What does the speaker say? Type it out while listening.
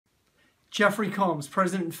Jeffery,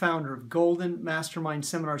 president and founder of Golden Mastermind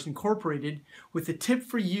Seminars Incorporated, with a tip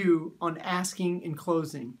for you on asking and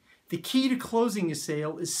closing. The key to closing a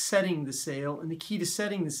sale is setting the sale, and the key to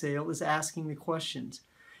setting the sale is asking the questions.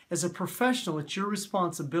 As a professional, it's your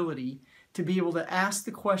responsibility to be able to ask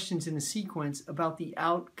the questions in a sequence about the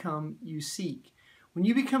outcome you seek. When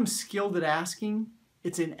you become skilled at asking,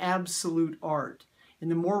 it's an absolute art. And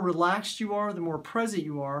the more relaxed you are, the more present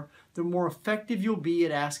you are, the more effective you'll be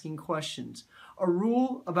at asking questions. A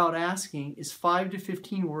rule about asking is 5 to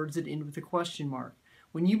 15 words that end with a question mark.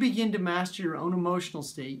 When you begin to master your own emotional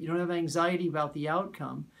state, you don't have anxiety about the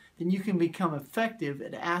outcome, then you can become effective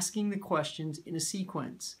at asking the questions in a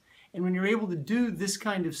sequence. And when you're able to do this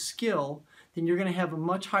kind of skill, then you're going to have a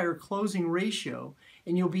much higher closing ratio,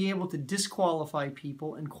 and you'll be able to disqualify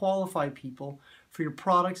people and qualify people for your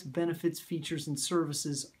products, benefits, features, and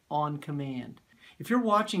services on command. If you're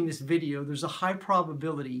watching this video, there's a high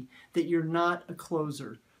probability that you're not a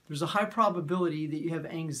closer. There's a high probability that you have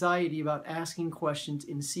anxiety about asking questions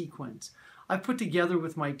in sequence. I've put together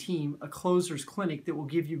with my team a closer's clinic that will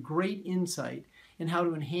give you great insight in how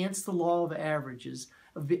to enhance the law of averages,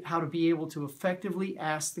 of how to be able to effectively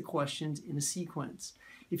ask the questions in a sequence.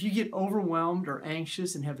 If you get overwhelmed or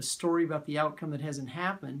anxious and have a story about the outcome that hasn't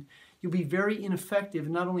happened, you'll be very ineffective.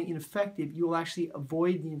 And not only ineffective, you will actually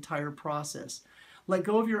avoid the entire process. Let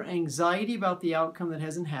go of your anxiety about the outcome that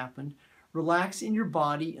hasn't happened. Relax in your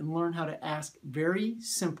body and learn how to ask very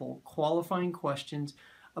simple, qualifying questions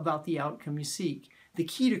about the outcome you seek. The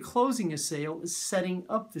key to closing a sale is setting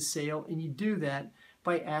up the sale, and you do that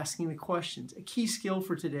by asking the questions. A key skill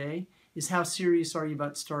for today is, how serious are you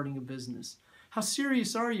about starting a business? How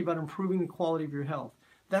serious are you about improving the quality of your health?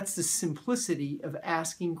 That's the simplicity of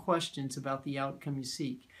asking questions about the outcome you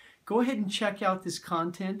seek. Go ahead and check out this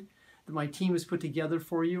content that my team has put together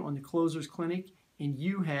for you on the Closers Clinic, and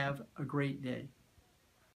you have a great day.